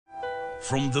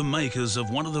From the makers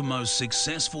of one of the most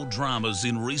successful dramas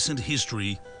in recent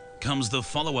history comes the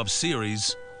follow-up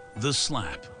series, The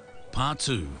Slap, Part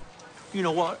 2. You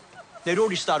know what? They'd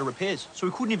already started repairs, so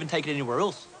we couldn't even take it anywhere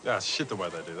else. Yeah, shit the way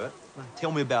they do that.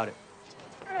 Tell me about it.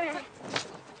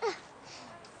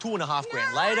 2.5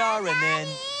 grand later, and then...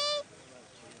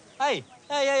 Hey,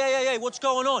 what's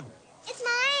going on? It's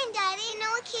mine, Daddy.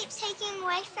 Noah keeps taking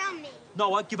away from me.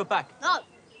 Noah, give it back. No.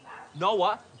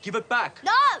 Noah, give it back.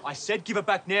 No. I said give it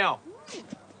back now.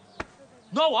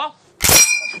 Noah!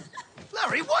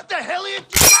 Larry, what the hell are you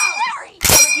doing? Larry!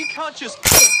 Larry, you can't just...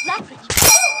 Larry!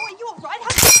 Oh, are you all right?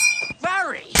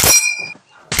 Larry!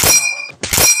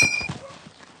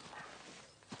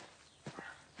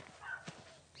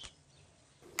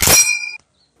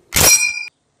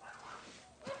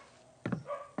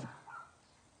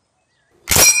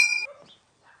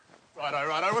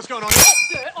 Righto, what's going on here?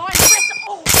 Sir, I'm arrested.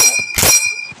 Oh.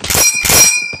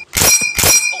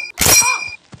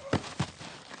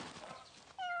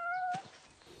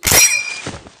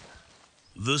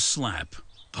 The Slap,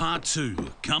 Part 2,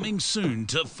 coming soon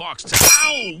to Foxtel.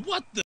 Ow! What the...